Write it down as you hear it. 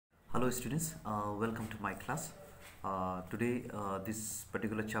Hello students, welcome to my class. Today this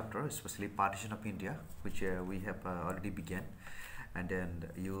particular chapter, especially partition of India, which we have already began, and then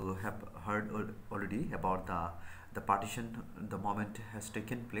you have heard already about the partition. The moment has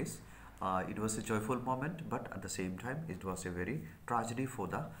taken place. It was a joyful moment, but at the same time it was a very tragedy for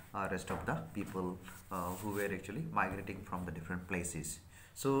the rest of the people who were actually migrating from the different places.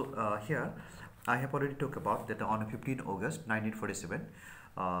 So here I have already talked about that on 15 August 1947,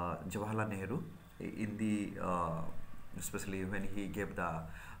 Jawaharlal Nehru, in the especially when he gave the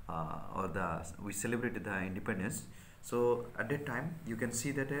we celebrated the independence. So at that time you can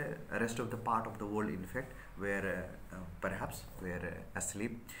see that rest of the part of the world, in fact, were perhaps were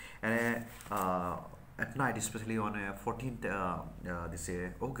asleep, and at night, especially on 14th this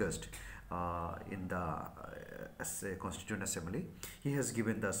August, in the Constituent Assembly, he has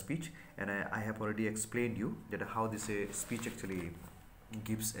given the speech, and I have already explained you that how this speech actually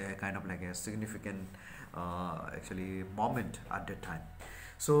gives a kind of like a significant actually moment at that time.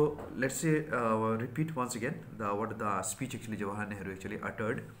 So let's say repeat once again what the speech actually Jawaharlal Nehru actually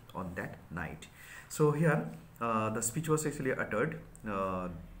uttered on that night. So here the speech was actually uttered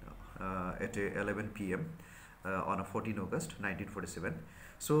at 11 p.m. On a 14 August 1947.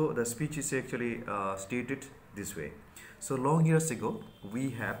 So the speech is actually stated this way. So long years ago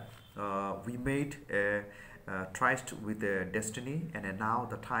we made a tryst with a destiny, and now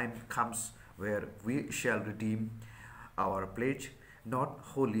the time comes where we shall redeem our pledge, not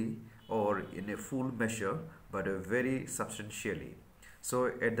wholly or in a full measure, but very substantially.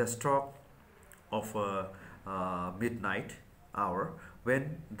 So at the stroke of midnight hour,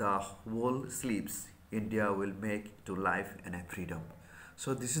 when the world sleeps, India will make to life and a freedom.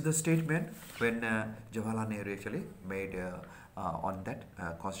 So this is the statement when Jawaharlal Nehru actually made on that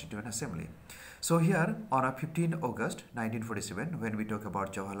Constituent Assembly. So here on 15 August 1947, when we talk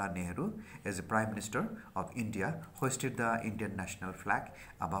about Jawaharlal Nehru as the Prime Minister of India, hoisted the Indian national flag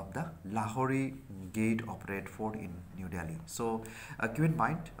above the Lahori gate of Red Fort in New Delhi. So keep in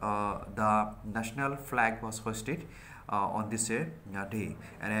mind the national flag was hoisted on this day,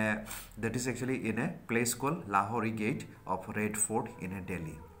 and that is actually in a place called Lahori Gate of Red Fort in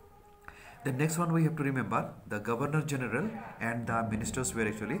Delhi. The next one we have to remember, the Governor General and the ministers were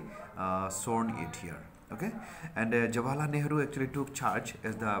actually sworn it here. Okay, and Jawaharlal Nehru actually took charge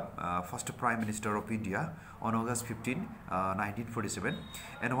as the first Prime Minister of India on August 15, 1947,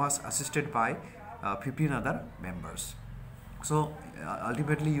 and was assisted by 15 other members. So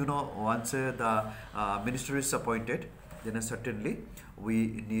ultimately, once the minister is appointed, then certainly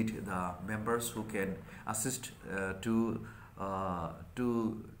we need the members who can assist to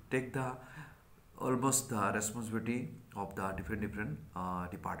take the almost the responsibility of the different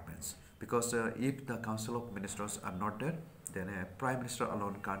departments, because if the council of ministers are not there, then a prime minister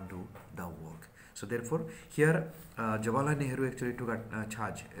alone can't do the work. So therefore here Jawaharlal Nehru actually took a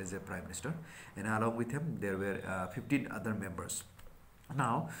charge as a prime minister, and along with him there were 15 other members.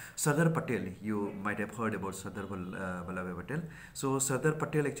 Now Sardar Patel, you might have heard about Sardar Vallabhbhai Patel. So Sardar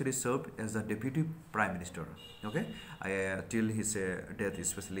Patel actually served as the deputy prime minister, okay, till his death,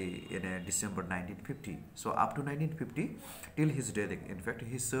 especially in December 1950. So up to 1950, till his death, in fact,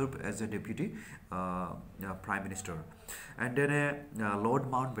 he served as a deputy prime minister. And then Lord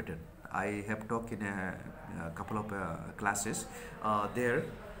Mountbatten, I have talked in a couple of classes there.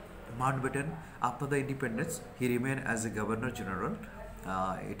 Mountbatten, after the independence, he remained as a Governor General.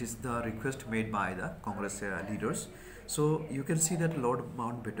 It is the request made by the Congress leaders. So you can see that Lord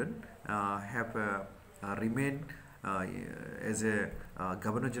Mountbatten have remained as a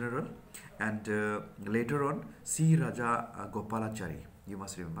Governor General, and later on C. Raja Gopalachari, you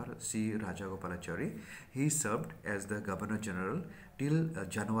must remember C. Raja Gopalachari, he served as the Governor General till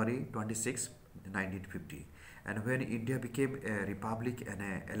January 26, 1950. And when India became a republic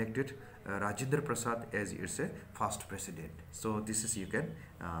and elected Rajendra Prasad as its first president. So this is, you can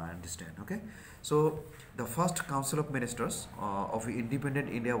understand. Okay, so the first council of ministers of independent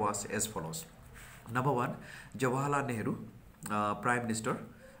India was as follows. Number 1, Jawaharlal Nehru, Prime Minister,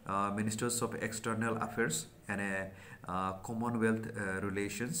 Ministers of External Affairs and Commonwealth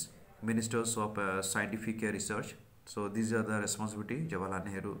Relations, Ministers of Scientific Research. So these are the responsibility Jawaharlal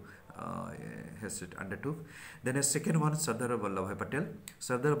Nehru has undertook. Then a second one, Sardar Vallabhbhai Patel.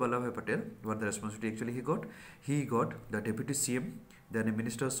 Sardar Vallabhbhai Patel, what the responsibility actually he got? He got the deputy CM, then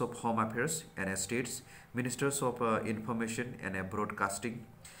Ministers of Home Affairs and Estates, Ministers of Information and Broadcasting.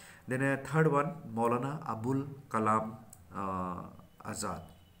 Then a third one, Maulana Abul Kalam Azad.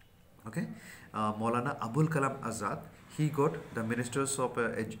 Okay, Maulana Abul Kalam Azad, he got the Ministers of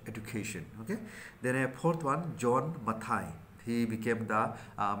Education. Okay, then a fourth one, John Mathai, he became the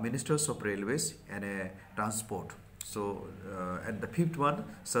ministers of railways and transport. So and the fifth one,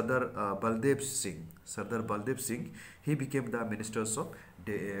 Sardar Baldev Singh, he became the ministers of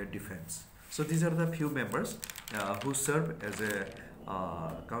defense. So these are the few members who serve as a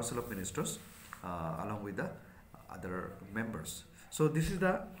council of ministers along with the other members. So this is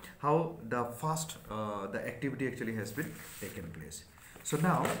the how the first the activity actually has been taken place. So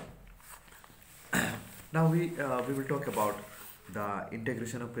now we will talk about the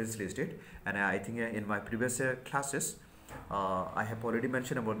integration of princely state, and I think in my previous classes I have already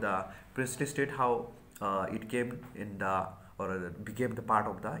mentioned about the princely state, how it came in the or became the part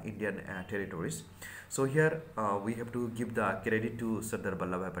of the Indian territories. So here we have to give the credit to Sardar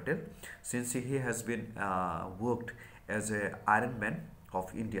Vallabhbhai Patel, since he has been worked as a Iron Man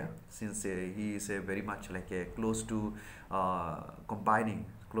of India, since he is very much like a close to combining,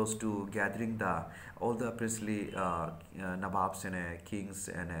 close to gathering the all the princely nababs and kings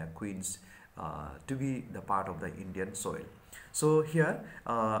and queens to be the part of the Indian soil. So here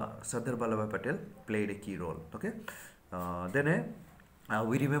Sardar Vallabhbhai Patel played a key role. Okay, then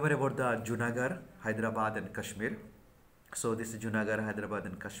we remember about the Junagadh, Hyderabad and Kashmir. So this is Junagadh, Hyderabad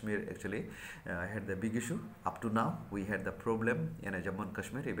and Kashmir actually had the big issue. Up to now we had the problem in Jammu and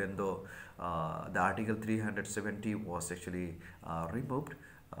Kashmir, even though the Article 370 was actually removed.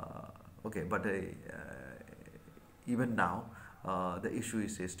 Okay, but even now the issue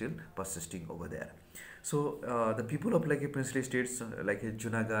is still persisting over there. So the people of like princely states like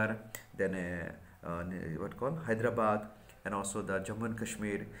Junagadh, then what called Hyderabad, and also the Jammu and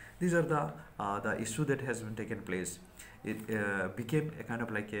Kashmir, these are the issue that has been taken place. It became a kind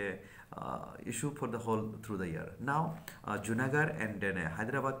of like a issue for the whole through the year. Now Junagadh and then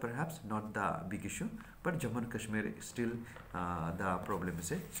Hyderabad perhaps not the big issue, but Jammu and Kashmir still the problem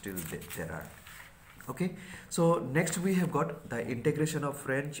is still there are. Okay, so next we have got the integration of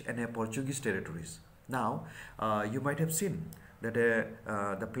French and Portuguese territories. Now you might have seen that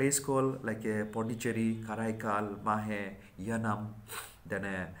the place called like Pondicherry, Karaikal, Mahe, Yanam,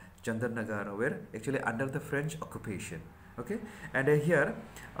 then Chandarnagar were actually under the French occupation. Okay, and here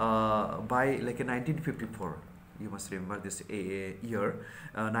by like 1954, you must remember this year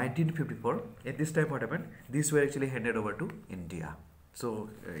 1954. At this time what happened, these were actually handed over to India. So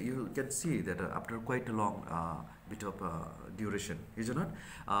you can see that after quite a long bit of duration, is it not?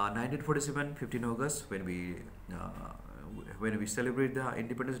 1947 15 August when we celebrate the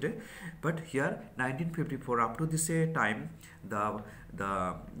Independence Day, but here 1954 up to this time the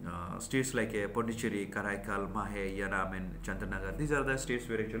states like Pondicherry, Karaikal, Mahe, Yanam and Chandarnagar, these are the states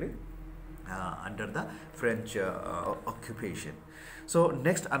were actually under the French occupation. So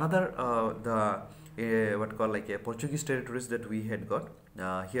next another what called like Portuguese territories that we had got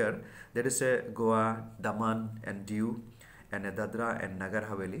here, that is Goa, Daman and Diu and Dadra and Nagar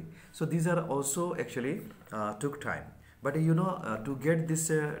Haveli. So these are also actually took time, but you know to get these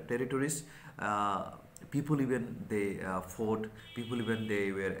territories, people even they fought, people even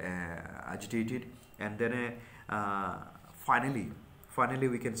they were agitated, and then finally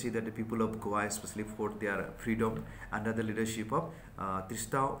we can see that the people of Goa especially fought their freedom under the leadership of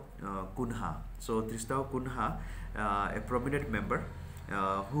Tristão Cunha. So Tristão Cunha, a prominent member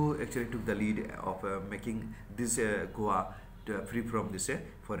who actually took the lead of making this Goa free from these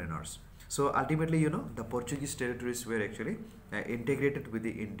foreigners. So ultimately, you know, the Portuguese territories were actually integrated with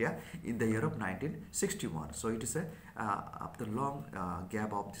the India in the year of 1961. So it is after long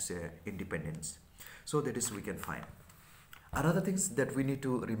gap of this independence. So that is we can find. Another things that we need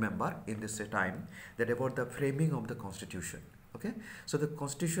to remember in this time, that about the framing of the constitution. Okay, so the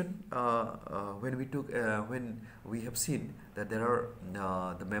constitution when we have seen that there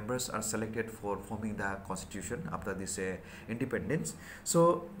are the members are selected for forming the constitution after this independence.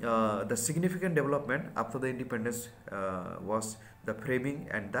 So the significant development after the independence was the framing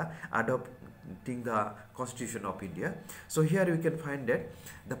and the adopting the constitution of India. So here you can find that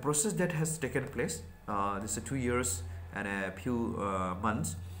the process that has taken place, this is 2 years and a few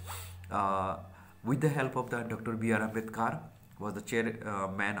months, with the help of the Dr. B.R. Ambedkar was the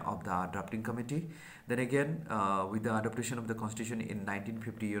chairman of the drafting committee. Then again, with the adoption of the constitution in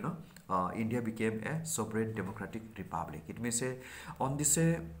 1950, you know, India became a sovereign democratic republic. It may say on this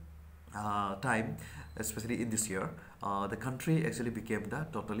time, especially in this year, the country actually became the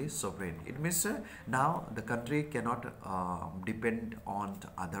totally sovereign. It means now the country cannot depend on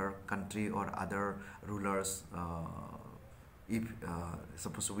other country or other rulers. If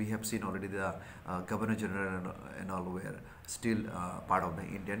suppose we have seen already the Governor General and all were still part of the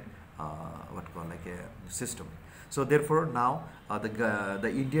Indian what called like a system. So therefore now the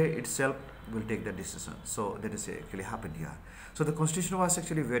India itself will take the decision. So that is actually happened here. So the constitution was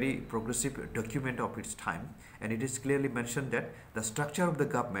actually very progressive document of its time, and it is clearly mentioned that the structure of the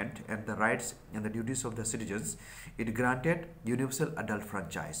government and the rights and the duties of the citizens, it granted universal adult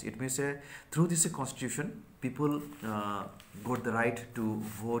franchise. It means through this constitution, people got the right to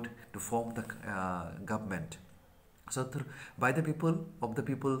vote to form the government. So by the people, of the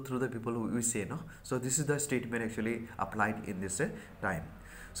people, through the people, we say, no. So this is the statement actually applied in this time.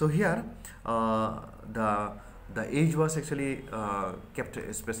 So here the age was actually kept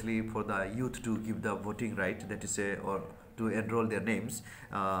especially for the youth to give the voting right, that is or to enroll their names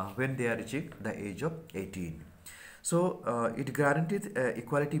when they are reaching the age of 18. So it guaranteed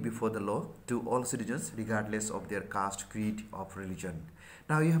equality before the law to all citizens regardless of their caste, creed, or religion.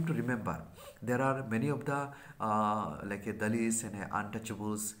 Now you have to remember, there are many of the like Dalits and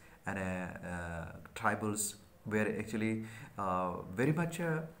untouchables and tribals were actually very much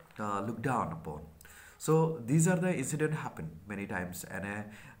looked down upon. So these are the incident happen many times, and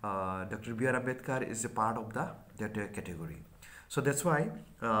Dr. B.R. Ambedkar is a part of that category. So that's why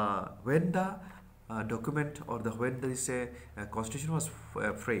when the document or when this constitution was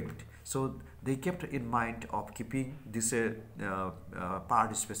framed, so they kept in mind of keeping this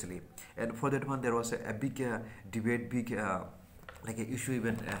part especially, and for that one there was a big debate, big like a issue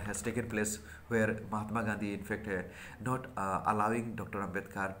even has taken place where Mahatma Gandhi in fact not allowing Dr.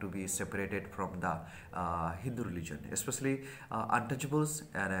 Ambedkar to be separated from the Hindu religion, especially untouchables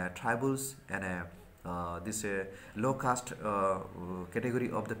and tribals and this low caste category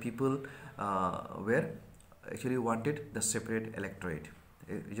of the people were actually wanted the separate electorate,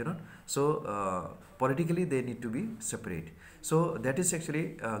 you know. So politically they need to be separate. So that is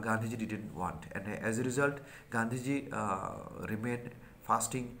actually Gandhiji didn't want, and as a result Gandhiji remained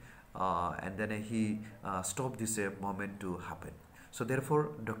fasting and then he stopped this moment to happen. So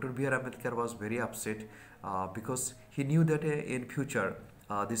therefore Dr. B.R. Ambedkar was very upset because he knew that in future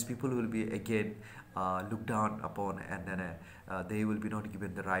these people will be again looked down upon, and then they will be not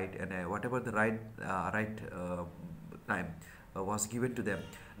given the right, and whatever the right time was given to them,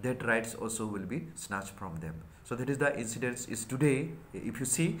 that rights also will be snatched from them. So that is the incidence is today, if you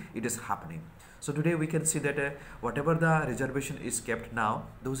see, it is happening. So today we can see that whatever the reservation is kept now,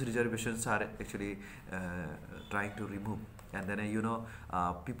 those reservations are actually trying to remove, and then you know,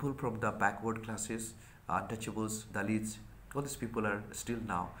 people from the backward classes, untouchables, Dalits, all these people are still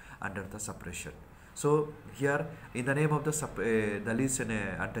now under the suppression. So here in the name of the Dalits and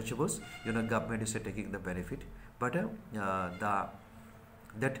untouchables, you know, government is taking the benefit, but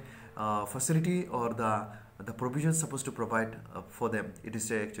that facility or the provision supposed to provide for them, it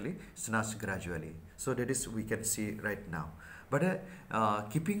is actually snatched gradually. So that is we can see right now. But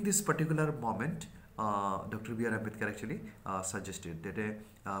keeping this particular moment, Dr. B.R. Ambedkar actually suggested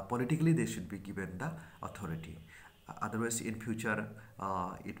that politically they should be given the authority. Otherwise in future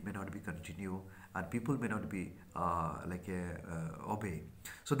it may not be continue, and people may not be obey.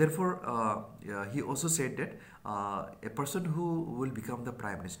 So therefore he also said that a person who will become the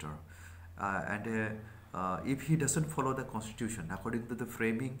prime minister and if he doesn't follow the constitution according to the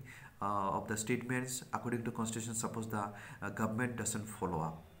framing of the statements, according to constitution, suppose the government doesn't follow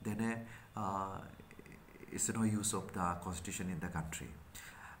up, then it's no use of the constitution in the country.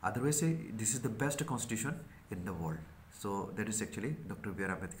 Otherwise this is the best constitution in the world. So that is actually Dr.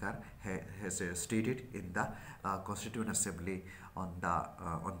 B.R. Ambedkar has stated in the Constituent Assembly on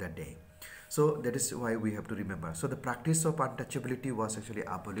that day. So that is why we have to remember. So the practice of untouchability was actually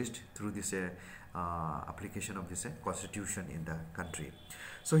abolished through this application of this constitution in the country.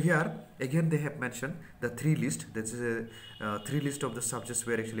 So here again they have mentioned the three list. This is a three list of the subjects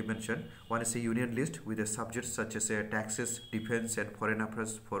were actually mentioned. One is a union list with the subjects such as taxes, defense, and foreign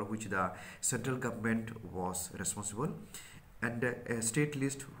affairs, for which the central government was responsible, and a state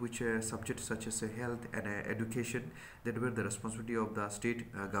list which subjects such as health and education, that were the responsibility of the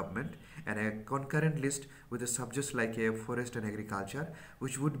state government, and a concurrent list with the subjects like forest and agriculture,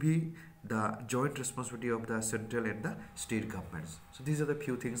 which would be the joint responsibility of the central and the state governments. So these are the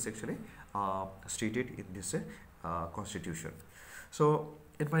few things actually stated in this constitution. So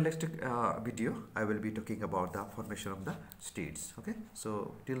in my next video I will be talking about the formation of the states. Okay,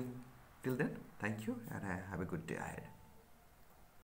 so till then, thank you, and have a good day ahead.